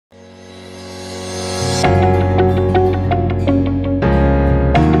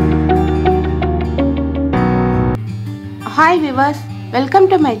Hi viewers, welcome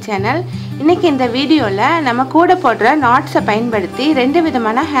to my channel. இன்னைக்கு இந்த வீடியோல நம்ம கூட போடுற knots பயன்படுத்தி ரெண்டு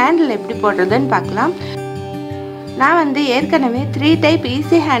விதமான ஹேண்டில் எப்படி போடுறதுன்னு பார்க்கலாம். நான் வந்து ஏற்கனவே 3 டைப்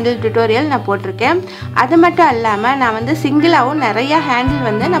ஈஸி ஹேண்டில் டுட்டோரியல் நான் போட்டிருக்கேன். அது மட்டும் இல்லாம நான் வந்து சிங்கிளாவும் நிறைய ஹேண்டில்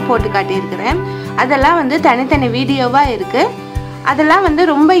வந்து நான் போட்டு காட்டியிருக்கிறேன். அதெல்லாம் வந்து தனித்தனி வீடியோவா இருக்கு. அதெல்லாம் வந்து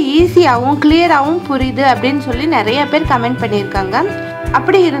ரொம்ப ஈஸியாகவும் கிளியராகவும் புரியுது அப்படின்னு சொல்லி நிறைய பேர் கமெண்ட் பண்ணியிருக்காங்க.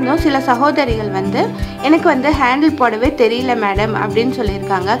 அப்படி இருந்தும் சில சகோதரிகள் வந்து எனக்கு வந்து ஹேண்டில் போடவே தெரியல மேடம் அப்படின்னு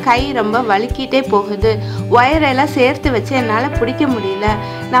சொல்லியிருக்காங்க. கை ரொம்ப வலிக்கிட்டே போகுது, ஒயரெல்லாம் சேர்த்து வச்சு என்னால் பிடிக்க முடியல,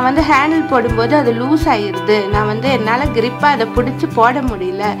 நான் வந்து ஹேண்டில் போடும்போது அது லூஸ் ஆகிடுது, நான் வந்து என்னால் கிரிப்பாக அதை பிடிச்சி போட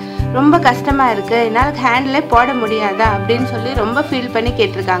முடியல, ரொம்ப கஷ்டமாக இருக்குது, என்னால் ஹேண்டிலே போட முடியாதா அப்படின்னு சொல்லி ரொம்ப ஃபீல் பண்ணி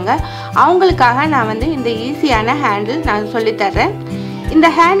கேட்டிருக்காங்க. அவங்களுக்காக நான் வந்து இந்த ஈஸியான ஹேண்டில் நான் சொல்லித்தரேன். இந்த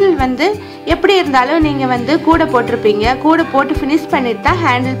ஹேண்டில் வந்து எப்படி இருந்தாலும் நீங்கள் வந்து கூட போட்டிருப்பீங்க, கூட போட்டு ஃபினிஷ் பண்ணிட்டு தான்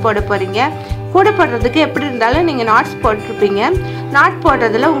ஹேண்டில் போட போகிறீங்க. கூட போடுறதுக்கு எப்படி இருந்தாலும் நீங்கள் நாட்ஸ் போட்டிருப்பீங்க. நாட்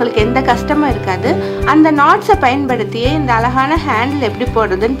போடுறதுல உங்களுக்கு எந்த கஷ்டமும் இருக்காது. அந்த நாட்ஸை பயன்படுத்தியே இந்த அழகான ஹேண்டில் எப்படி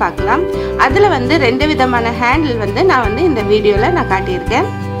போடுறதுன்னு பார்க்கலாம். அதில் வந்து ரெண்டு விதமான ஹேண்டில் வந்து நான் வந்து இந்த வீடியோவில் நான் காட்டியிருக்கேன்.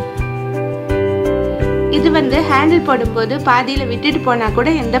 இது வந்து ஹேண்டில் போடும்போது பாதியில் விட்டுட்டு போனால் கூட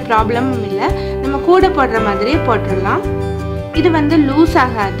எந்த ப்ராப்ளமும் இல்லை, நம்ம கூட போடுற மாதிரியே போட்டுடலாம். இது வந்து லூஸ்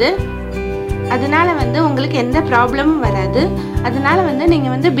ஆகாது, அதனால வந்து உங்களுக்கு எந்த ப்ராப்ளமும் வராது. அதனால வந்து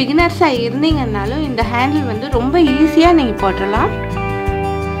நீங்கள் வந்து பிகினர்ஸாக இருந்தீங்கன்னாலும் இந்த ஹேண்டில் வந்து ரொம்ப ஈஸியாக நீங்கள் போட்டுடலாம்.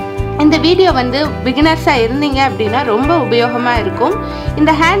 இந்த வீடியோ வந்து பிகினர்ஸாக இருந்தீங்க அப்படின்னா ரொம்ப உபயோகமாக இருக்கும்.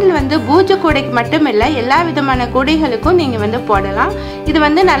 இந்த ஹேண்டில் வந்து பூஜை கூடைக்கு மட்டும் இல்லை, எல்லா விதமான கூடைகளுக்கும் நீங்கள் வந்து போடலாம். இது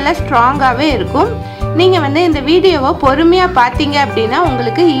வந்து நல்லா ஸ்ட்ராங்காகவே இருக்கும். நீங்கள் வந்து இந்த வீடியோவை பொறுமையாக பார்த்தீங்க அப்படின்னா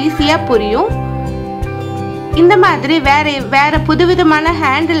உங்களுக்கு ஈஸியாக புரியும். இந்த மாதிரி வேற புதுவிதமான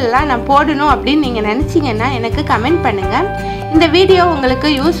ஹேண்டில்லாம் நான் போடணும் அப்படின்னு நீங்கள் நினச்சிங்கன்னா எனக்கு கமெண்ட் பண்ணுங்கள். இந்த வீடியோ உங்களுக்கு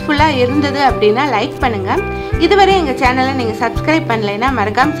யூஸ்ஃபுல்லாக இருந்தது அப்படின்னா லைக் பண்ணுங்கள். இதுவரை எங்கள் சேனலை நீங்கள் சப்ஸ்கிரைப் பண்ணலைன்னா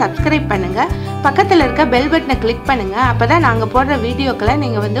மறக்காமல் சப்ஸ்கிரைப் பண்ணுங்கள். பக்கத்தில் இருக்க பெல் பட்டனை கிளிக் பண்ணுங்கள். அப்போ தான் நாங்கள் போடுற வீடியோக்களை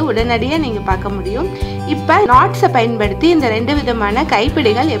நீங்கள் வந்து உடனடியாக நீங்கள் பார்க்க முடியும். இப்போ நாட்ஸை பயன்படுத்தி இந்த ரெண்டு விதமான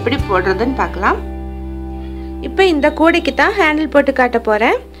கைப்பிடிகள் எப்படி போடுறதுன்னு பார்க்கலாம். இப்போ இந்த கூடைக்கு தான் ஹேண்டில் போட்டு காட்ட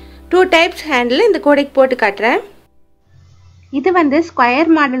போகிறேன். 2 டைப்ஸ் ஹேண்டில் இந்த கூடைக்கு போட்டு காட்டுறேன். இது வந்து ஸ்கொயர்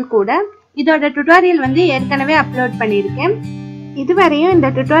மாடல் கூட. இதோட டுட்டோரியல் வந்து ஏற்கனவே அப்லோட் பண்ணியிருக்கேன். இதுவரையும் இந்த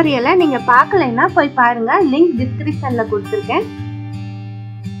டுட்டோரியலை நீங்கள் பார்க்கலைன்னா போய் பாருங்க, லிங்க் டிஸ்கிரிப்ஷனில் கொடுத்துருக்கேன்.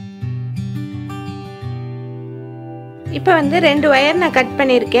 இப்போ வந்து 2 ஒயர் நான் கட்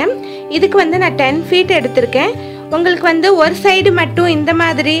பண்ணியிருக்கேன். இதுக்கு வந்து நான் 10 ஃபீட் எடுத்திருக்கேன். உங்களுக்கு வந்து ஒரு சைடு மட்டும் இந்த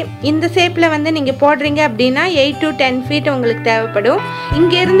மாதிரி இந்த ஷேப்பில் வந்து நீங்கள் போடுறீங்க அப்படின்னா 8 to 10 ஃபீட் உங்களுக்கு தேவைப்படும்.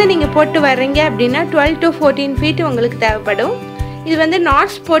 இங்கேருந்து நீங்கள் போட்டு வர்றீங்க அப்படின்னா 12 to 14 ஃபீட் உங்களுக்கு தேவைப்படும். இது வந்து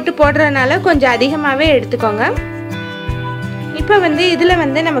நாட்ஸ் போட்டு போடுறதுனால கொஞ்சம் அதிகமாகவே எடுத்துக்கோங்க. இப்போ வந்து இதில்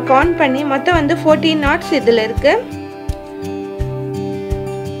வந்து நம்ம கவுண்ட் பண்ணி மொத்தம் வந்து 14 நாட்ஸ் இதில் இருக்குது.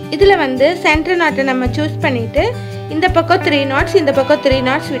 இதில் வந்து சென்டர் நாட்டை நம்ம சூஸ் பண்ணிவிட்டு இந்த பக்கம் 3 நாட்ஸ், இந்த பக்கம் 3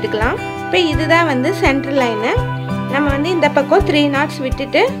 நாட்ஸ் விட்டுக்கலாம். இப்போ இதுதான் வந்து சென்டர் லைனு. நம்ம வந்து இந்த பக்கம் 3 நாட்ஸ்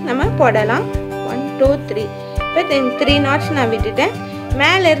விட்டுட்டு நம்ம போடலாம். 1 2 3. இப்போ 3 நாட்ஸ் நான் விட்டுட்டேன்.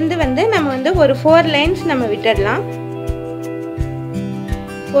 மேலேருந்து வந்து நம்ம வந்து ஒரு 4 லைன்ஸ் நம்ம விட்டுடலாம்.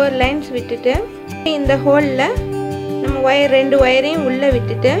 4 லைன்ஸ் விட்டுட்டு இந்த ஹோலில் நம்ம ரெண்டு ஒயரையும் உள்ளே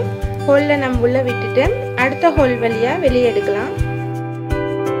விட்டுட்டு ஹோலில் நம்ம உள்ளே விட்டுட்டு அடுத்த ஹோல் வழியாக வெளியே எடுக்கலாம்.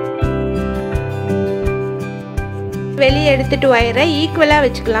 வெளியே எடுத்துட்டு ஒயரை ஈக்குவலாக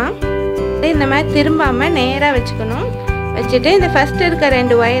வச்சுக்கலாம். இந்த மாதிரி திரும்பாமல் நேராக வச்சுக்கணும். வச்சுட்டு இந்த ஃபர்ஸ்ட் இருக்க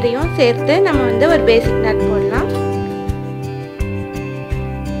 2 ஒயரையும் சேர்த்து நம்ம வந்து ஒரு பேசிக் நாட் போடலாம்.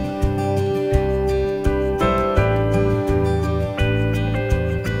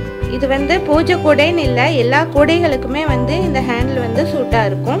 இது வந்து பூஜை கூடைன்னு இல்லை, எல்லா கூடைகளுக்குமே வந்து இந்த ஹேண்டில் வந்து சூட்டாக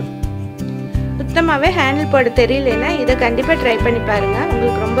இருக்கும். சுத்தமாகவே ஹேண்டில் போட தெரியலன்னா இதை கண்டிப்பாக ட்ரை பண்ணி பாருங்கள்,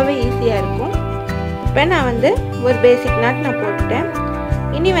 உங்களுக்கு ரொம்பவே ஈஸியாக இருக்கும். இப்போ நான் வந்து ஒரு பேசிக் நாட் நான் போட்டுட்டேன்.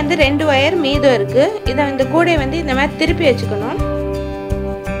 இனி வந்து 2 ஒயர் மீதம் இருக்குது. இதை இந்த கூடை வந்து இந்த மாதிரி திருப்பி வச்சுக்கணும்.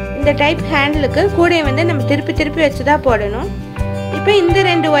 இந்த டைப் ஹேண்டிலுக்கு கூடையை வந்து நம்ம திருப்பி திருப்பி வச்சு தான் போடணும். இப்போ இந்த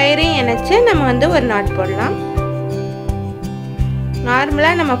 2 ஒயரையும் இணைச்சு நம்ம வந்து ஒரு நாட் போடலாம்.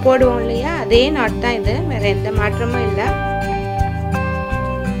 நார்மலாக நம்ம போடுவோம் இல்லையா, அதே நாட் தான் இது, வேறு எந்த மாற்றமும் இல்லை.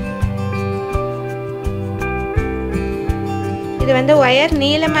 இது வந்து ஒயர்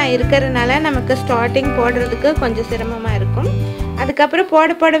நீளமாக இருக்கிறதுனால நமக்கு ஸ்டார்டிங் போடுறதுக்கு கொஞ்சம் சிரமமாக இருக்கும். அதுக்கப்புறம்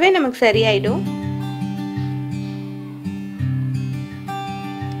போடவே நமக்கு சரியாயிடும்.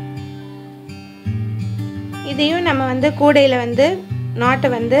 இதையும் நம்ம வந்து கூடையில் வந்து நாட்டை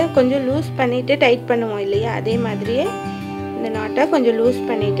வந்து கொஞ்சம் லூஸ் பண்ணிவிட்டு டைட் பண்ணுவோம் இல்லையா, அதே மாதிரியே இந்த நாட்டை கொஞ்சம் லூஸ்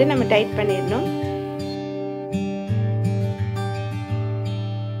பண்ணிவிட்டு நம்ம டைட் பண்ணிடணும்.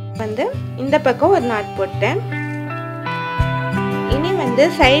 வந்து இந்த பக்கம் ஒரு நாட் போட்டேன். இனி வந்து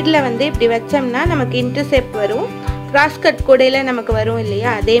சைடில் வந்து இப்படி வச்சோம்னா நமக்கு இன்டர்செப்ட் வரும். கிராஸ் கட் கூடையில் நமக்கு வரும்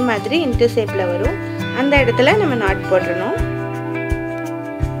இல்லையா, அதே மாதிரி இன்டர்செப்டில் வரும். அந்த இடத்துல நம்ம நாட் போட்டுறணும்.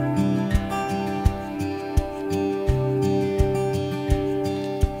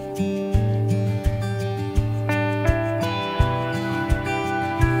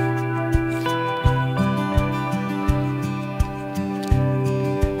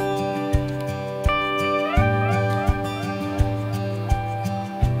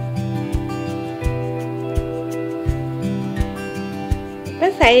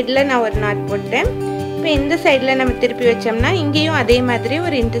 சைடில் நான் ஒரு நாட் போட்டேன். இப்போ இந்த சைடில் நம்ம திருப்பி வச்சோம்னா இங்கேயும் அதே மாதிரி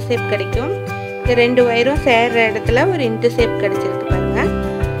ஒரு இன்டர்செப்ட் கிடைக்கும். இந்த 2 ஒயரும் சேர்ற இடத்துல ஒரு இன்டர்செப்ட் கிடைச்சிருக்கு பாருங்க.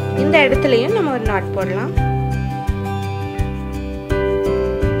 இந்த இடத்துலையும் நம்ம ஒரு நாட் போடலாம்.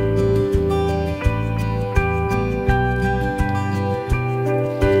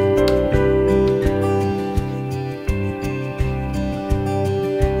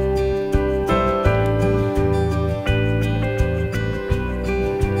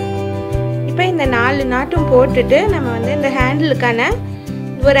 இந்த 4 நாட்டும் போட்டுட்டு நம்ம வந்து இந்த ஹேண்டிலுக்கான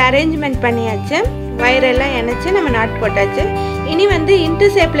ஒரு அரேஞ்ச்மெண்ட் பண்ணியாச்சு. வயரெல்லாம் இணைச்சு நம்ம நாட் போட்டாச்சு. இனி வந்து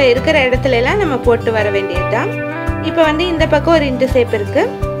இன்டர்செப்டில் இருக்கிற இடத்துல எல்லாம் நம்ம போட்டு வர வேண்டியதுதான். இப்போ வந்து இந்த பக்கம் ஒரு இன்டர்செப்ட் இருக்கு,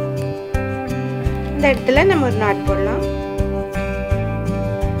 இந்த இடத்துல நம்ம ஒரு நாட் போடலாம்.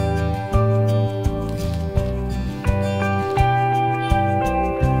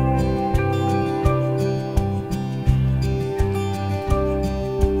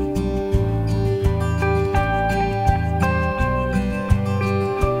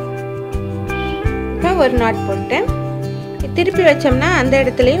 ஒரு நாட் போட்டேன். திருப்பி வச்சோம்னா அந்த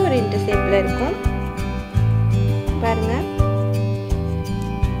இடத்துலயும் ஒரு இன்டர்செப்ட்ல இருக்கும் பாருங்க.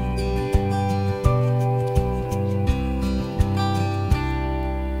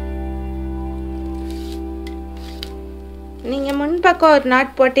 நீங்க முன்பக்கம் ஒரு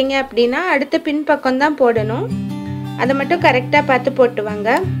நாட் போட்டீங்க அப்படின்னா அடுத்த பின் பக்கம் தான் போடணும். அதை மட்டும் கரெக்டா பார்த்து போட்டு வாங்க.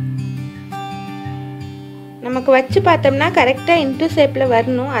 நமக்கு வச்சு பார்த்தோம்னா கரெக்டா இன்டர்செப்ட்ல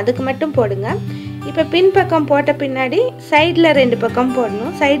வரணும், அதுக்கு மட்டும் போடுங்க. இப்போ பின் பக்கம் போட்ட பின்னாடி சைடில் 2 பக்கம்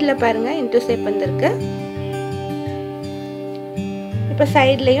போடணும். சைடில் பாருங்க இன்டர்செப்ட் வந்திருக்கு. இப்போ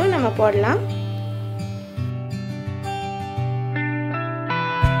சைட்லையும் நம்ம போடலாம்.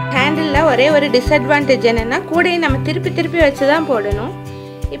 ஹேண்டிலில் ஒரே ஒரு டிஸ்அட்வான்டேஜ் என்னன்னா கூடையை நம்ம திருப்பி திருப்பி வச்சு தான் போடணும்.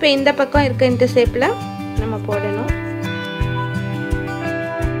 இப்போ இந்த பக்கம் இருக்க இன்டர்செப்டில் நம்ம போடணும்.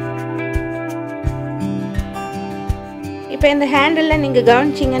 இப்போ இந்த ஹேண்டிலில் நீங்கள்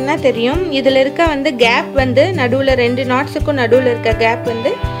கவனிச்சிங்கன்னா தெரியும், இதில் இருக்க வந்து கேப் வந்து நடுவில் 2 நாட்ஸுக்கும் நடுவில் இருக்க கேப்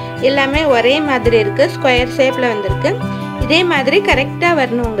வந்து எல்லாமே ஒரே மாதிரி இருக்குது, ஸ்கொயர் ஷேப்பில் வந்துருக்கு. இதே மாதிரி கரெக்டாக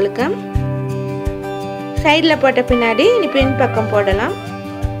வரணும் உங்களுக்கு. சைடில் போட்ட பின்னாடி நீ பின் பக்கம் போடலாம்.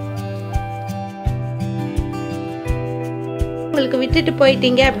 உங்களுக்கு விட்டுட்டு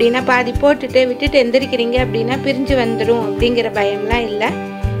போயிட்டீங்க அப்படின்னா, பாதி போட்டுட்டு விட்டுட்டு எந்திரிக்கிறீங்க அப்படின்னா பிரிஞ்சு வந்துடும் அப்படிங்கிற பயம்லாம் இல்லை.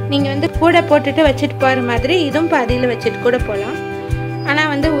 நீங்கள் வந்து கூட போட்டுட்டு வச்சுட்டு போகிற மாதிரி இதுவும் பாதியில் வச்சுட்டு கூட போகலாம். ஆனால்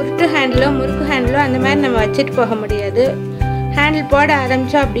வந்து உருட்டு ஹேண்டிலோ முறுக்கு ஹேண்டிலோ அந்த மாதிரி நம்ம வச்சுட்டு போக முடியாது. ஹேண்டில் போட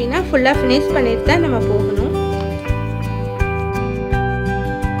ஆரம்பித்தோம் அப்படின்னா ஃபுல்லாக ஃபினிஷ் பண்ணிட்டு தான் நம்ம போகணும்.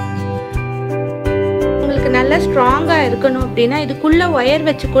 உங்களுக்கு நல்லா ஸ்ட்ராங்காக இருக்கணும் அப்படின்னா இதுக்குள்ளே ஒயர்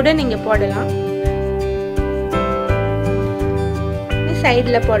வச்சு கூட நீங்கள் போடலாம்.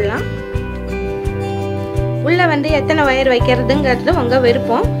 சைடில் போடலாம். உள்ளே வந்து எத்தனை ஒயர் வைக்கிறதுங்கிறது உங்கள்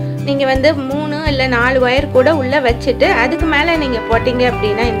விருப்பம். நீங்கள் வந்து 3 இல்லை 4 ஒயர் கூட உள்ளே வச்சுட்டு அதுக்கு மேலே நீங்கள் போட்டிங்க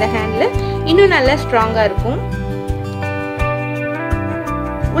அப்படின்னா இந்த ஹேண்டில் இன்னும் நல்லா ஸ்ட்ராங்காக இருக்கும்.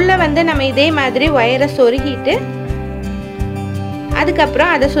 உள்ளே வந்து நம்ம இதே மாதிரி ஒயரை சொருகிட்டு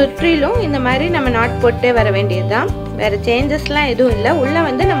அதுக்கப்புறம் அதை சுற்றிலும் இந்த மாதிரி நம்ம நாட் போட்டே வர வேண்டியது தான். வேறு சேஞ்சஸ்லாம் எதுவும் இல்லை. உள்ளே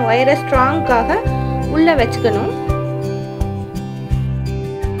வந்து நம்ம ஒயரை ஸ்ட்ராங்காக உள்ளே வச்சுக்கணும்.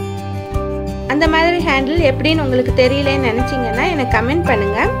 அந்த மாதிரி ஹேண்டில் எப்படின்னு உங்களுக்கு தெரியலன்னு நினச்சிங்கன்னா எனக்கு கமெண்ட்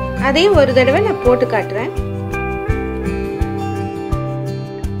பண்ணுங்கள். அதையும் ஒரு தடவை நான் போட்டு காட்டுறேன்.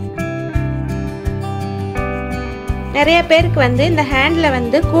 நிறைய பேருக்கு வந்து இந்த ஹேண்டில்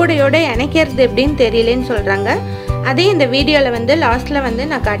வந்து கூடையோட இணைக்கிறது எப்படின்னு தெரியலன்னு சொல்கிறாங்க. அதையும் இந்த வீடியோவில் வந்து லாஸ்ட்டில் வந்து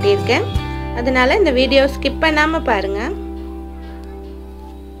நான் காட்டியிருக்கேன். அதனால இந்த வீடியோ ஸ்கிப் பண்ணாமல் பாருங்கள்.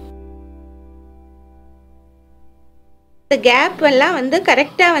 இந்த கேப் எல்லாம் வந்து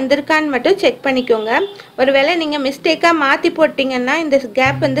கரெக்டாக வந்திருக்கான்னு மட்டும் செக் பண்ணிக்கோங்க. ஒருவேளை நீங்கள் மிஸ்டேக்காக மாற்றி போட்டிங்கன்னா இந்த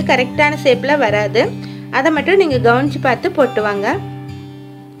கேப் வந்து கரெக்டான ஷேப்பில் வராது. அதை மட்டும் நீங்கள் கவனித்து பார்த்து போட்டுவாங்க.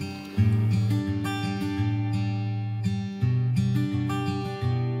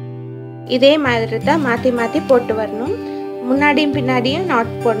 இதே மாதிரி தான் மாற்றி மாற்றி போட்டு வரணும். முன்னாடியும் பின்னாடியும்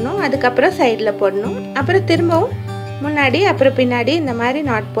நாட் போடணும், அதுக்கப்புறம் சைடில் போடணும், அப்புறம் திரும்பவும் முன்னாடி அப்புறம் பின்னாடி இந்த மாதிரி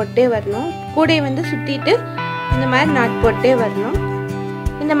நாட் போட்டே வரணும். கூடையை வந்து சுற்றிட்டு இந்த மாதிரி நாட் போட்டே வரணும்.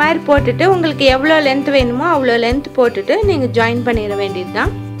 இந்த மாதிரி போட்டுட்டு உங்களுக்கு எவ்வளோ லென்த் வேணுமோ அவ்வளோ லென்த் போட்டுட்டு நீங்கள் ஜாயின் பண்ணிட வேண்டியது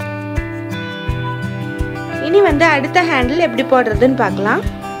தான். இனி வந்து அடுத்த ஹேண்டில் எப்படி போடுறதுன்னு பார்க்கலாம்.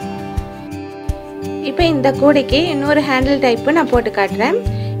 இப்போ இந்த கூடைக்கு இன்னொரு ஹேண்டில் டைப்பு நான் போட்டு காட்டுறேன்.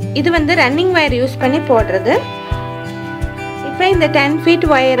 இது வந்து ரன்னிங் ஒயர் யூஸ் பண்ணி போடுறது. இப்போ இந்த 10 feet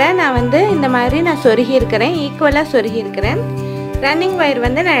ஒயரை நான் வந்து இந்த மாதிரி நான் சொருகி இருக்கிறேன், ஈக்குவலாக சொருகி இருக்கிறேன். ரன்னிங் ஒயர்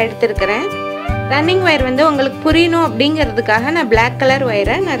வந்து நான் எடுத்துருக்கிறேன். ரன்னிங் ஒயர் வந்து உங்களுக்கு புரியணும் அப்படிங்கிறதுக்காக நான் பிளாக் கலர்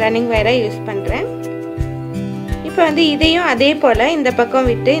ஒயரை நான் ரன்னிங் ஒயரை யூஸ் பண்ணுறேன். இப்போ வந்து இதையும் அதே போல் இந்த பக்கம்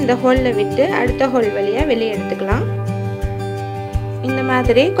விட்டு இந்த ஹோலில் விட்டு அடுத்த ஹோல் வழியாக வெளியே எடுத்துக்கலாம். இந்த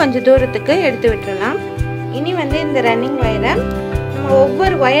மாதிரி கொஞ்சம் தூரத்துக்கு எடுத்து விட்டுடலாம். இனி வந்து இந்த ரன்னிங் ஒயரை நம்ம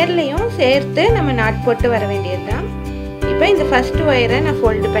ஒவ்வொரு ஒயர்லையும் சேர்த்து நம்ம நாட் போட்டு வர வேண்டியது தான். இப்போ இந்த ஃபஸ்ட்டு ஒயரை நான்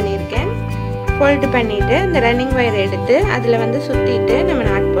ஃபோல்டு பண்ணியிருக்கேன். ஃபோல்டு பண்ணிவிட்டு இந்த ரன்னிங் ஒயரை எடுத்து அதில் வந்து சுற்றிட்டு நம்ம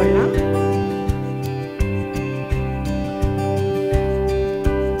நாட் போடலாம்.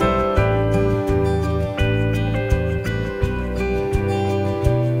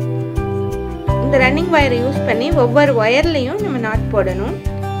 இந்த ரன்னிங் ஒயரை யூஸ் பண்ணி ஒவ்வொரு ஒயர்லையும் நம்ம நாட் போடணும்.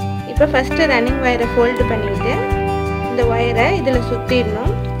 இப்போ ஃபஸ்ட்டு ரன்னிங் ஒயரை ஃபோல்டு பண்ணிவிட்டு இந்த ஒயரை இதில்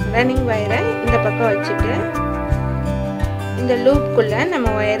சுற்றிடணும். ரன்னிங் ஒயரை இந்த பக்கம் வச்சுட்டு இந்த லூப்புக்குள்ளே நம்ம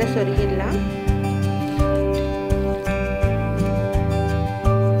ஒயரை சொருகிடலாம்.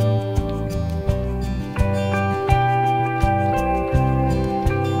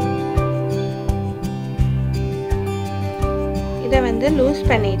 இதை வந்து லூஸ்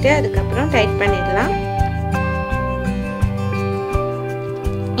பண்ணிட்டு அதுக்கப்புறம் டைட் பண்ணிடலாம்.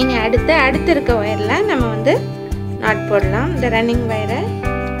 இனி அடுத்து இருக்க ஒயரில் நம்ம வந்து நாட் போடலாம். இந்த ரன்னிங் ஒயரை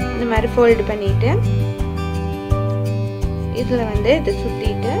இந்த மாதிரி ஃபோல்டு பண்ணிட்டு இதில் வந்து இதை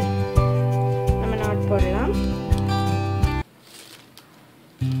சுற்றிட்டு நம்ம நாட் போடலாம்.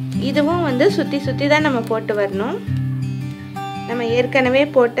 இதுவும் வந்து சுற்றி தான் நம்ம போட்டு வரணும். நம்ம ஏற்கனவே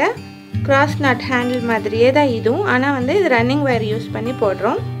போட்ட கிராஸ் நாட் ஹேண்டில் மாதிரியே தான் இதுவும், ஆனால் வந்து இது ரன்னிங் ஒயர் யூஸ் பண்ணி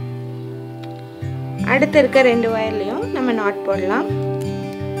போடுறோம். அடுத்து இருக்க 2 ஒயர்லையும் நம்ம நாட் போடலாம்.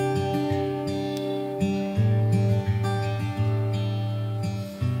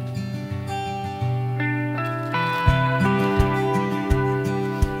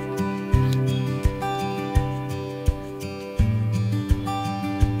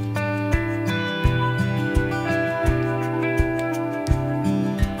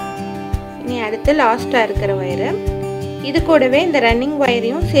 அடுத்து லாஸ்ட்டாக இருக்கிற ஒயரு இது கூடவே இந்த ரன்னிங்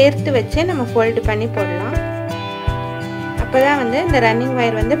ஒயரையும் சேர்த்து வச்சு நம்ம ஃபோல்டு பண்ணி போடலாம். அப்போ தான் வந்து இந்த ரன்னிங்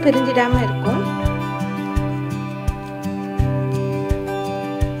ஒயர் வந்து பிரிஞ்சிடாமல் இருக்கும்.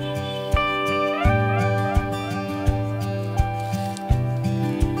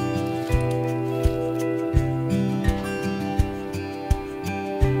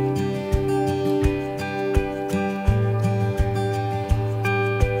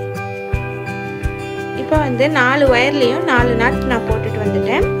 இப்போ வந்து 4 ஒயர்லேயும் 4 நாட் நான் போட்டுட்டு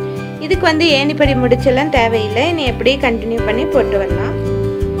வந்துட்டேன். இதுக்கு வந்து ஏணிப்படி முடிச்செல்லாம் தேவையில்லை. நீ எப்படியே கண்டினியூ பண்ணி போட்டு வரலாம்.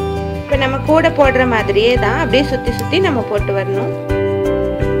 இப்போ நம்ம கூட போடுற மாதிரியே தான் அப்படியே சுற்றி நம்ம போட்டு வரணும்.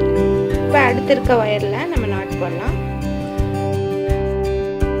 இப்போ அடுத்து இருக்க ஒயரில் நம்ம நாட் போடலாம்.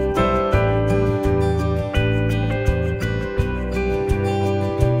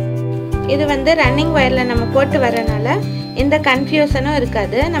 இது வந்து ரன்னிங் ஒயரில் நம்ம போட்டு வரனால எந்த கன்ஃபியூஷனும்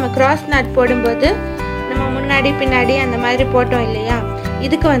இருக்காது. நம்ம கிராஸ் நாட் போடும்போது நம்ம முன்னாடி பின்னாடி அந்த மாதிரி போட்டோம் இல்லையா,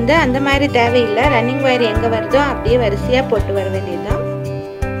 இதுக்கு வந்து அந்த மாதிரி தேவையில்லை. ரன்னிங் ஒயர் எங்கே வருதோ அப்படியே வரிசையாக போட்டு வர வேண்டியதுதான்.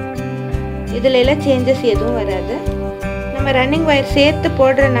 இதில் எல்லாம் சேஞ்சஸ் எதுவும் வராது. நம்ம ரன்னிங் ஒயர் சேர்த்து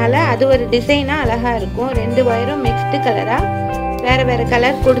போடுறதுனால அது ஒரு டிசைனாக அழகாக இருக்கும். 2 ஒயரும் மிக்ஸ்டு கலராக வேறு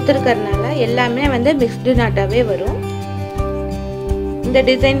கலர் கொடுத்துருக்கறனால எல்லாமே வந்து மிக்ஸ்டு நாட்டாகவே வரும். இந்த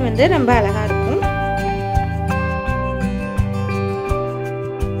டிசைன் வந்து ரொம்ப அழகாக இருக்கும்.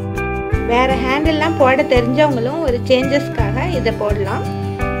 வேறு ஹேண்டில்லாம் போட தெரிஞ்சவங்களும் ஒரு சேஞ்சஸ்க்காக இதை போடலாம்.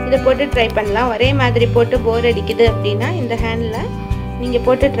 இதை போட்டு ட்ரை பண்ணலாம். ஒரே மாதிரி போட்டு போர் அடிக்குது அப்படின்னா இந்த ஹேண்டில் நீங்கள்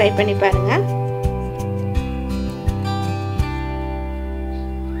போட்டு ட்ரை பண்ணி பாருங்கள்.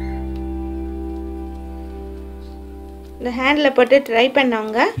 இந்த ஹேண்டில் போட்டு ட்ரை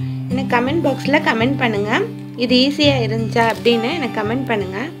பண்ணவங்க எனக்கு கமெண்ட் பாக்ஸில் கமெண்ட் பண்ணுங்கள். இது ஈஸியாக இருந்துச்சா அப்படின்னு எனக்கு கமெண்ட்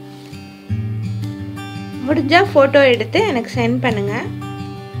பண்ணுங்கள். முடிஞ்சால் ஃபோட்டோ எடுத்து எனக்கு சென்ட் பண்ணுங்கள்.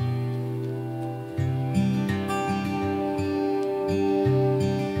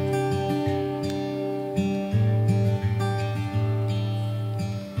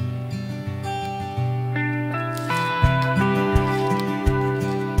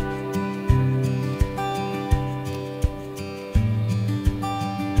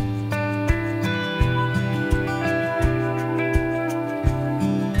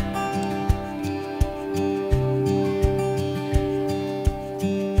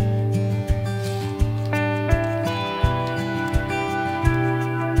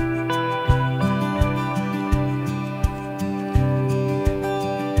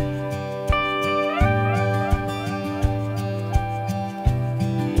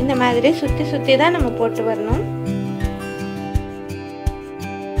 மாதிரி சுற்றி சுற்றி தான் நம்ம போட்டு வரணும்.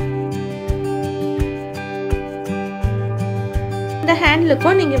 இந்த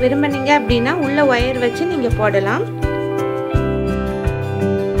ஹேண்ட்லுக்கும் நீங்கள் விரும்பினீங்க அப்படின்னா உள்ள ஒயர் வச்சு நீங்கள் போடலாம்.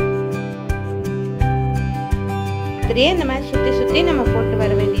 இந்த மாதிரி சுற்றி சுற்றி நம்ம போட்டு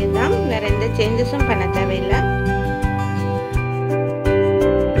வர வேண்டியதுதான். வேற எந்த சேஞ்சஸும் பண்ண தேவையில்லை.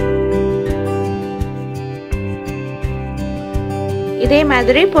 இதே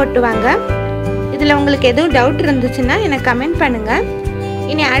மாதிரி போட்டு வாங்க. இதில் உங்களுக்கு எதுவும் டவுட் இருந்துச்சுன்னா எனக்கு கமெண்ட் பண்ணுங்க.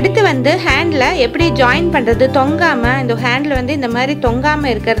 இனி அடுத்து வந்து ஹேண்டில் எப்படி ஜாயின் பண்ணுறது, தொங்காமல் இந்த ஹேண்டில் வந்து இந்த மாதிரி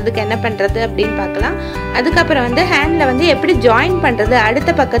தொங்காமல் இருக்கிறதுக்கு என்ன பண்ணுறது அப்படின்னு பார்க்கலாம். அதுக்கப்புறம் வந்து ஹேண்டில் வந்து எப்படி ஜாயின் பண்ணுறது,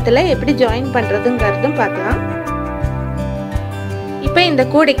 அடுத்த பக்கத்தில் எப்படி ஜாயின் பண்ணுறதுங்கிறதும் பார்க்கலாம். இப்போ இந்த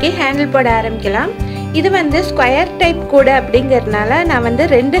கூடைக்கு ஹேண்டில் போட ஆரம்பிக்கலாம். இது வந்து ஸ்கொயர் டைப் கூடை அப்படிங்கிறதுனால நான் வந்து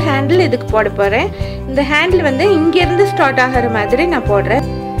 2 ஹேண்டில் இதுக்கு போட போகிறேன். இந்த ஹேண்டில் வந்து இங்கேருந்து ஸ்டார்ட் ஆகிற மாதிரி நான் போடுறேன்.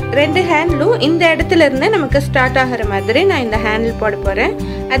 2 ஹேண்டிலும் இந்த இடத்துல இருந்து நமக்கு ஸ்டார்ட் ஆகிற மாதிரி நான் இந்த ஹேண்டில் போட போகிறேன்.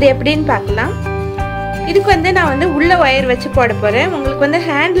 அது எப்படின்னு பார்க்கலாம். இதுக்கு வந்து நான் வந்து உள்ள ஒயர் வச்சு போட போகிறேன். உங்களுக்கு வந்து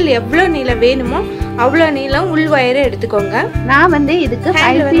ஹேண்டில் எவ்வளோ நீளம் வேணுமோ அவ்வளோ நீளம் உள் ஒயரை எடுத்துக்கோங்க. நான் வந்து இதுக்கு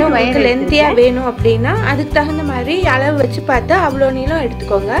ஹேண்டில் வந்து உங்களுக்கு லென்த்தியாக வேணும் அப்படின்னா அதுக்கு தகுந்த மாதிரி அளவு வச்சு பார்த்து அவ்வளோ நீளம்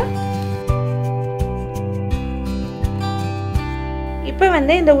எடுத்துக்கோங்க. இப்போ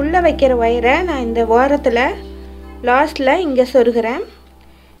வந்து இந்த உள்ளே வைக்கிற ஒயரை நான் இந்த ஓரத்தில் லாஸ்ட்டில் இங்கே சொருகிறேன்.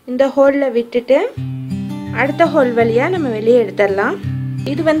 இந்த ஹோலில் விட்டுட்டு அடுத்த ஹோல் வழியாக நம்ம வெளியே எடுத்துடலாம்.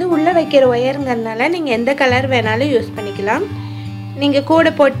 இது வந்து உள்ளே வைக்கிற ஒயருங்கிறதுனால நீங்கள் எந்த கலர் வேணாலும் யூஸ் பண்ணிக்கலாம். நீங்கள் கூட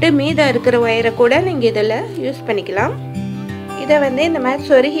போட்டு மீதம் இருக்கிற ஒயரை கூட நீங்கள் இதில் யூஸ் பண்ணிக்கலாம். இதை வந்து இந்த மாதிரி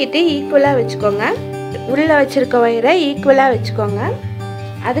சொருகிட்டு ஈக்குவலாக வச்சுக்கோங்க. உள்ளே வச்சுருக்க ஒயரை ஈக்குவலாக வச்சுக்கோங்க.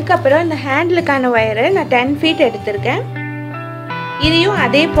 அதுக்கப்புறம் இந்த ஹேண்டிலுக்கான ஒயரை நான் 10 ஃபீட் எடுத்திருக்கேன். இதையும்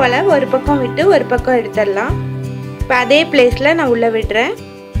அதே போல் ஒரு பக்கம் விட்டு ஒரு பக்கம் எடுத்துடலாம். இப்போ அதே பிளேஸில் நான் உள்ளே விடுறேன்.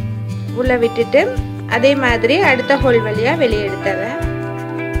 உள்ளே விட்டுட்டு அதே மாதிரி அடுத்த ஹோல் வழியாக வெளியே எடுத்துறேன்.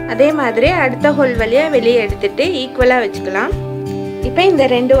 அதே மாதிரி அடுத்த ஹோல் வழியாக வெளியே எடுத்துட்டு ஈக்குவலாக வச்சுக்கலாம். இப்போ இந்த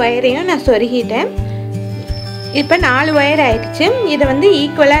 2 ஒயரையும் நான் சொருகிட்டேன். இப்போ 4 ஒயர் ஆயிடுச்சு. இதை வந்து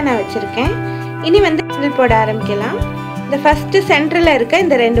ஈக்குவலாக நான் வச்சுருக்கேன். இனி வந்து ஹேண்டில் போட ஆரம்பிக்கலாம். இந்த ஃபஸ்ட்டு சென்டரில் இருக்க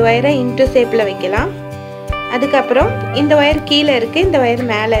இந்த 2 ஒயரை இன்ட்டு ஷேப்பில் வைக்கலாம். அதுக்கப்புறம் இந்த ஒயர் கீழே இருக்குது, இந்த ஒயர்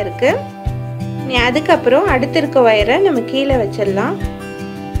மேலே இருக்குது. அதுக்கப்புறம் அடுத்து இருக்க ஒயரை நம்ம கீழே வச்சிடலாம்.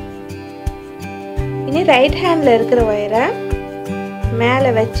 இனி ரைட் ஹேண்டில் இருக்கிற ஒயரை மேலே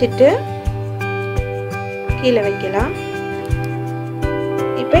வச்சுட்டு கீழே வைக்கலாம்.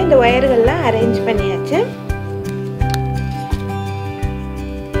 இப்போ இந்த ஒயர்கள்லாம் அரேஞ்ச் பண்ணியாச்சு.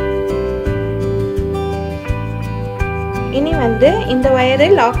 இனி வந்து இந்த ஒயரு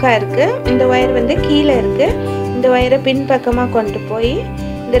லாக்காக இருக்குது, இந்த ஒயர் வந்து கீழே இருக்குது. இந்த ஒயரை பின்பக்கமாக கொண்டு போய்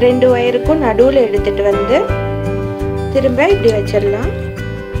இந்த 2 ஒயருக்கும் நடுவில் எடுத்துகிட்டு வந்து திரும்ப இப்படி வச்சிடலாம்.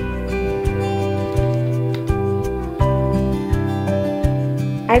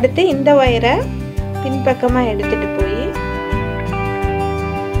 அடுத்து இந்த ஒயரை பின்பக்கமாக எடுத்துகிட்டு போய்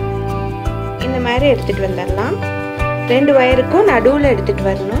இந்த மாதிரி எடுத்துகிட்டு வந்துடலாம். 2 ஒயருக்கும் நடுவில் எடுத்துகிட்டு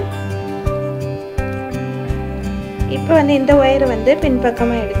வரணும். இப்போ வந்து இந்த ஒயரை வந்து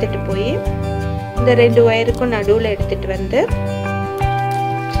பின்பக்கமாக எடுத்துகிட்டு போய் இந்த 2 ஒயருக்கும் நடுவில் எடுத்துகிட்டு வந்து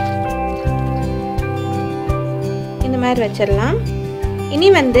இந்த மாதிரி வச்சிடலாம். இனி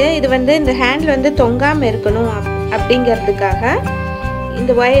வந்து இது வந்து இந்த ஹேண்டில் வந்து தொங்காமல் இருக்கணும் அப்படிங்கிறதுக்காக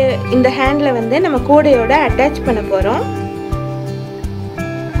இந்த ஹேண்டில் வந்து நம்ம கூடையோட அட்டாச் பண்ண போகிறோம்.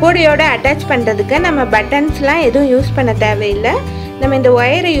 கூடையோட அட்டாச் பண்ணுறதுக்கு நம்ம பட்டன்ஸ்லாம் எதுவும் யூஸ் பண்ண தேவையில்லை. நம்ம இந்த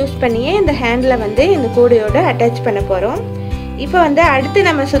ஒயரை யூஸ் பண்ணியே இந்த ஹேண்டில் வந்து இந்த கூடையோட அட்டாச் பண்ண போகிறோம். இப்போ வந்து அடுத்து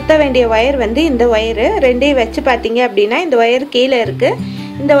நம்ம சுற்ற வேண்டிய ஒயர் வந்து இந்த ஒயரு 2ஐயும் வச்சு பார்த்தீங்க அப்படின்னா இந்த ஒயர் கீழே இருக்குது.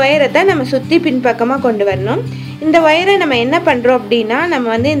 இந்த ஒயரை தான் நம்ம சுற்றி பின்பக்கமாக கொண்டு வரணும். இந்த ஒயரை நம்ம என்ன பண்ணுறோம் அப்படின்னா நம்ம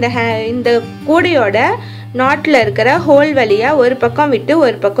வந்து இந்த கூடையோட நாட்டில் இருக்கிற ஹோல் வழியாக ஒரு பக்கம் விட்டு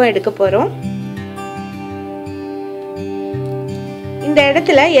ஒரு பக்கம் எடுக்க போகிறோம். இந்த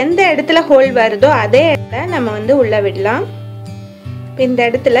இடத்துல எந்த இடத்துல ஹோல் வருதோ அதே இடத்துல நம்ம வந்து உள்ளே விடலாம். இப்போ இந்த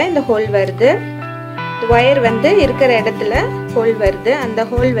இடத்துல இந்த ஹோல் வருது, இந்த ஒயர் வந்து இருக்கிற இடத்துல ஹோல் வருது, அந்த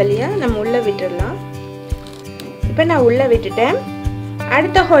ஹோல் வழியாக நம்ம உள்ளே விட்டுடலாம். இப்போ நான் உள்ளே விட்டுட்டேன்.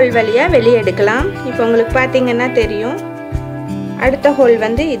 அடுத்த ஹோல் வழியாக வெளியே எடுக்கலாம். இப்போ உங்களுக்கு பார்த்தீங்கன்னா தெரியும், அடுத்த ஹோல்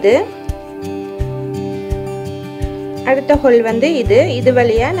வந்து இது, அடுத்த ஹோல் வந்து இது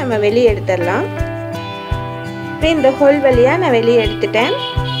வழியாக நம்ம வெளியே எடுத்துடலாம். இப்போ இந்த ஹோல் வழியாக நான் வெளியே எடுத்துட்டேன்.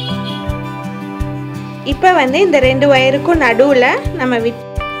 இப்போ வந்து இந்த 2 ஒயருக்கும் நடுவில் நம்ம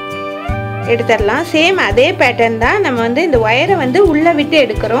எடுத்துடலாம். சேம் அதே பேட்டர்ன் தான். நம்ம வந்து இந்த ஒயரை வந்து உள்ளே விட்டு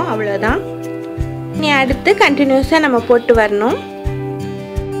எடுக்கிறோம், அவ்வளோதான். இனி அடுத்து கண்டினியூஸாக நம்ம போட்டு வரணும்.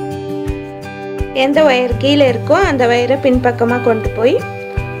 எந்த ஒயர் கீழே இருக்கோ அந்த ஒயரை பின்பக்கமாக கொண்டு போய்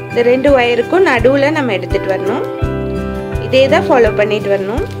இந்த ரெண்டு ஒயருக்கும் நடுவில் நம்ம எடுத்துட்டு வரணும். இதே தான் ஃபாலோ பண்ணிட்டு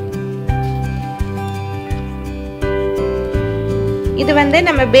வரணும். இது வந்து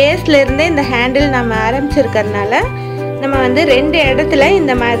நம்ம பேஸ்ல இருந்து இந்த ஹேண்டில் நம்ம ஆரம்பிச்சிருக்கிறதுனால நம்ம வந்து ரெண்டு இடத்துல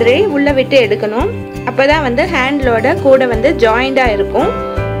இந்த மாதிரி உள்ள விட்டு எடுக்கணும். அப்பதான் வந்து ஹேண்டிலோட கூட வந்து ஜாயிண்டா இருக்கும்.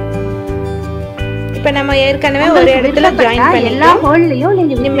 இப்போ நம்ம ஏற்கனவே ஒரு இடத்துல ஜாயின் பண்ணி எல்லா ஹோல்லையும்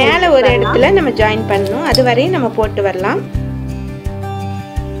நீங்க மேலே ஒரு இடத்துல நம்ம ஜாயின் பண்ணணும். அது வரையும் நம்ம போட்டு வரலாம்.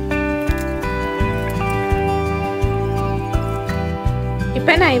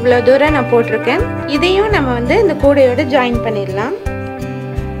 இப்போ நான் இவ்வளோ தூரம் நான் போட்டிருக்கேன். இதையும் நம்ம வந்து இந்த கூடையோட ஜாயின் பண்ணிடலாம்.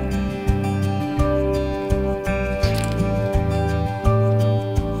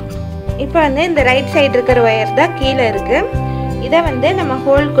 இப்போ வந்து இந்த ரைட் சைடு இருக்கிற ஒயர் தான் கீழே இருக்கு. இதை வந்து நம்ம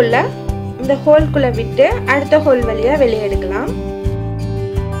ஹோல்குள்ள இந்த ஹோல்குள்ள விட்டு அடுத்த ஹோல் வழியா வெளியே எடுக்கலாம்.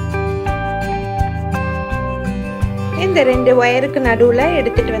 இந்த ரெண்டு ஒயருக்கு நடுவுல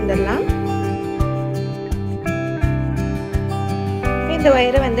எடுத்துட்டு வந்துடலாம். இந்த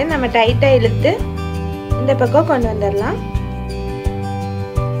ஒயரை வந்து நம்ம டைட்டா இழுத்து இந்த பக்கம் கொண்டு வந்துடலாம்.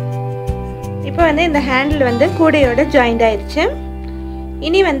 இப்போ வந்து இந்த ஹேண்டில் வந்து கூடையோட ஜாயிண்ட் ஆயிடுச்சு.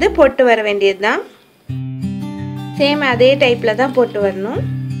 இனி வந்து போட்டு வர வேண்டியதுதான். சேம் அதே டைப்ல தான் போட்டு வரணும்.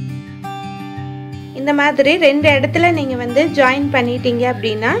 இந்த மாதிரி ரெண்டு இடத்துல நீங்க வந்து ஜாயின் பண்ணிட்டீங்க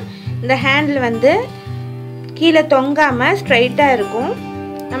அப்படின்னா இந்த ஹேண்டில் வந்து கீழே தொங்காம ஸ்ட்ரைட்டா இருக்கும்.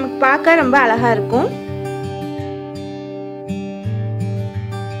 நமக்கு பார்க்க ரொம்ப அழகா இருக்கும்.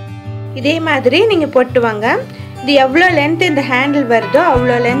 இதே மாதிரி நீங்க போட்டு வாங்க. இது எவ்வளோ லென்த் இந்த ஹேண்டில் வருதோ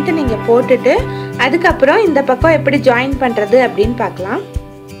அவ்வளோ லென்த் நீங்க போட்டுட்டு அதுக்கப்புறம் இந்த பக்கம் எப்படி ஜாயின் பண்றது அப்படின்னு பார்க்கலாம்.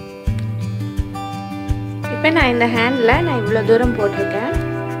 இப்போ நான் இந்த ஹேண்டில் நான் இவ்வளோ தூரம் போட்டிருக்கேன்.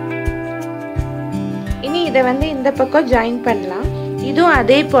 இனி இதை வந்து இந்த பக்கம் ஜாயின் பண்ணலாம். இதுவும்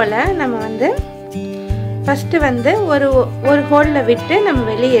அதே போல் நம்ம வந்து ஃபஸ்ட்டு வந்து ஒரு ஹோலில் விட்டு நம்ம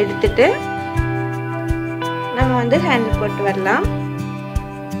வெளியே எடுத்துட்டு நம்ம வந்து ஹேண்டில் போட்டு வரலாம்.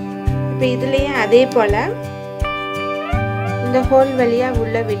 இப்போ இதுலேயும் அதே போல் இந்த ஹோல் வழியாக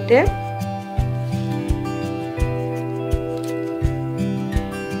உள்ள விட்டு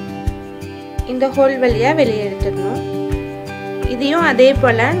இந்த ஹோல் வழியாக வெளியே எடுத்துடணும். இதையும் அதே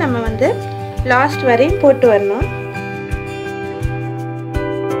போல் நம்ம வந்து லாஸ்ட் வரையும் போட்டு வரணும்.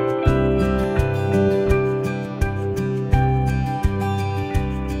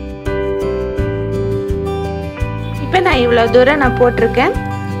 இப்போ நான் இவ்வளோ தூரம் நான் போட்டிருக்கேன்.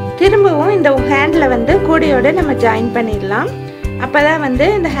 திரும்பவும் இந்த ஹேண்டில் வந்து கூடையோட நம்ம ஜாயின் பண்ணிடலாம். அப்போதான் வந்து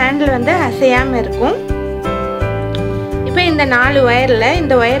இந்த ஹேண்டில் வந்து அசையாமல் இருக்கும். இப்போ இந்த 4 ஒயரில்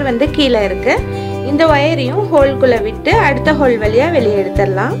இந்த ஒயர் வந்து கீழே இருக்கு. இந்த ஒயரையும் ஹோல்குள்ளே விட்டு அடுத்த ஹோல் வழியாக வெளியே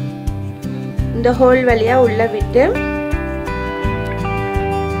எடுத்துடலாம். இந்த ஹோல் வழியாக உள்ள விட்டு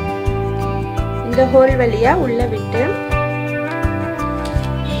இந்த ஹோல் வழியாக உள்ள விட்டு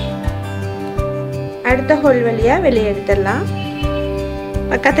அடுத்த ஹோல் வழியாக வெளியே எடுத்துடலாம்.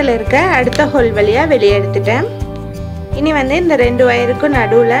 பக்கத்தில் இருக்க அடுத்த ஹோல் வழியாக வெளியே எடுத்துட்டேன். இனி வந்து இந்த ரெண்டு ஒயருக்கும்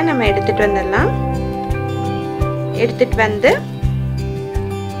நடுவில் நம்ம எடுத்துட்டு வந்துடலாம். எடுத்துட்டு வந்து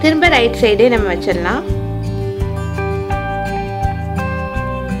திரும்ப ரைட் சைடே நம்ம வச்சிடலாம்.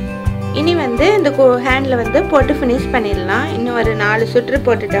 இனி வந்து இந்த ஹேண்டில் வந்து போட்டு ஃபினிஷ் பண்ணிடலாம். இன்னும் ஒரு 4 சுற்று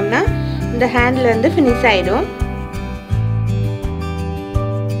போட்டுட்டோம்னா இந்த ஹேண்டில் வந்து ஃபினிஷ் ஆயிடும்.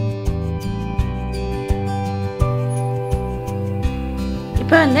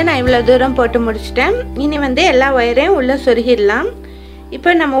 இப்போ வந்து நான் இவ்வளோ தூரம் போட்டு முடிச்சிட்டேன். இனி வந்து எல்லா ஒயரையும் உள்ளே சொருகிடலாம். இப்போ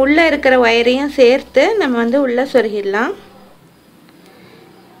நம்ம உள்ளே இருக்கிற ஒயரையும் சேர்த்து நம்ம வந்து உள்ளே சொருகிடலாம்.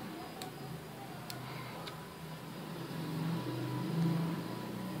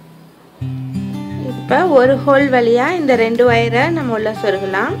 இப்போ ஒரு ஹோல் வழியாக இந்த 2 ஒயரை நம்ம உள்ளே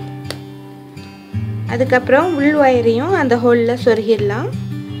சொருகலாம். அதுக்கப்புறம் உள் ஒயரையும் அந்த ஹோலில் சொருகிடலாம்.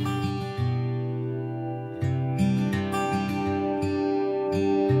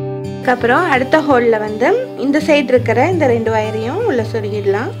 அதுக்கப்புறம் அடுத்த ஹோலில் வந்து இந்த சைடு இருக்கிற இந்த 2 ஒயரையும் உள்ள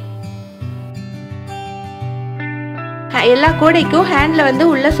சொருகிடலாம். எல்லா கூடைக்கும் ஹேண்டில் வந்து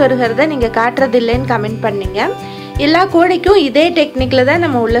உள்ள சொருகிறத நீங்கள் காட்டுறது இல்லைன்னு கமெண்ட் பண்ணீங்க. எல்லா கூடைக்கும் இதே டெக்னிக்கில் தான்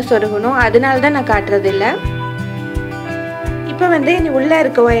நம்ம உள்ள சொருகணும். அதனால தான் நான் காட்டுறது இல்லை. இப்போ வந்து உள்ளே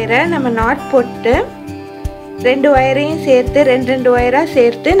இருக்க ஒயரை நம்ம நாட் போட்டு 2 ஒயரையும் சேர்த்து 2 ஒயராக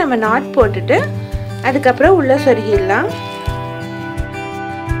சேர்த்து நம்ம நாட் போட்டுட்டு அதுக்கப்புறம் உள்ள சொருகிடலாம்.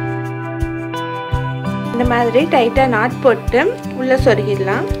 இந்த மாதிரி டைட்டாக நாட் போட்டு உள்ளே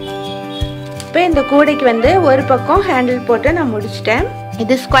சொருகிடலாம். இப்போ இந்த கூடைக்கு வந்து ஒரு பக்கம் ஹேண்டில் போட்டு நான் முடிச்சிட்டேன்.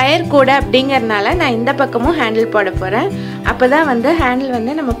 இது ஸ்கொயர் கூடை அப்படிங்கறதுனால நான் இந்த பக்கமும் ஹேண்டில் போட போகிறேன். அப்போ தான் வந்து ஹேண்டில்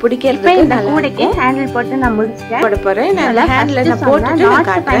வந்து நம்ம பிடிக்கிறதுக்கு இந்த கூடைக்கு ஹேண்டில் போட்டு நான் முடிச்சிட்டேன் போட போகிறேன். நான் அந்த ஹேண்டில் நான் போட்டுட்டு நான்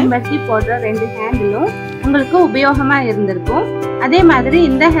காட்டுறேன். பயன்படுத்தி போடுற 2 ஹேண்டிலும் உங்களுக்கு உபயோகமாக இருந்திருக்கும். அதே மாதிரி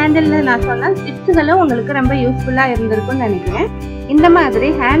இந்த ஹேண்டிலில் நான் சொன்ன டிப்ஸுகளும் உங்களுக்கு ரொம்ப யூஸ்ஃபுல்லாக இருந்திருக்கும்னு நினைக்கிறேன். இந்த மாதிரி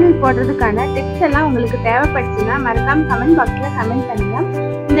ஹேண்டில் போடுறதுக்கான டிப்ஸ் எல்லாம் உங்களுக்கு தேவைப்பட்டுச்சுன்னா மறக்காம கமெண்ட் பாக்ஸில் கமெண்ட் பண்ணுங்கள்.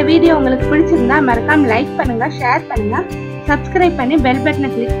 இந்த வீடியோ உங்களுக்கு பிடிச்சிருந்தா மறக்காம லைக் பண்ணுங்கள், ஷேர் பண்ணுங்கள், சப்ஸ்கிரைப் பண்ணி பெல்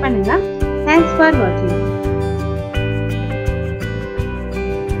பட்டனை கிளிக் பண்ணுங்கள். தேங்க்ஸ் ஃபார் வாட்சிங்.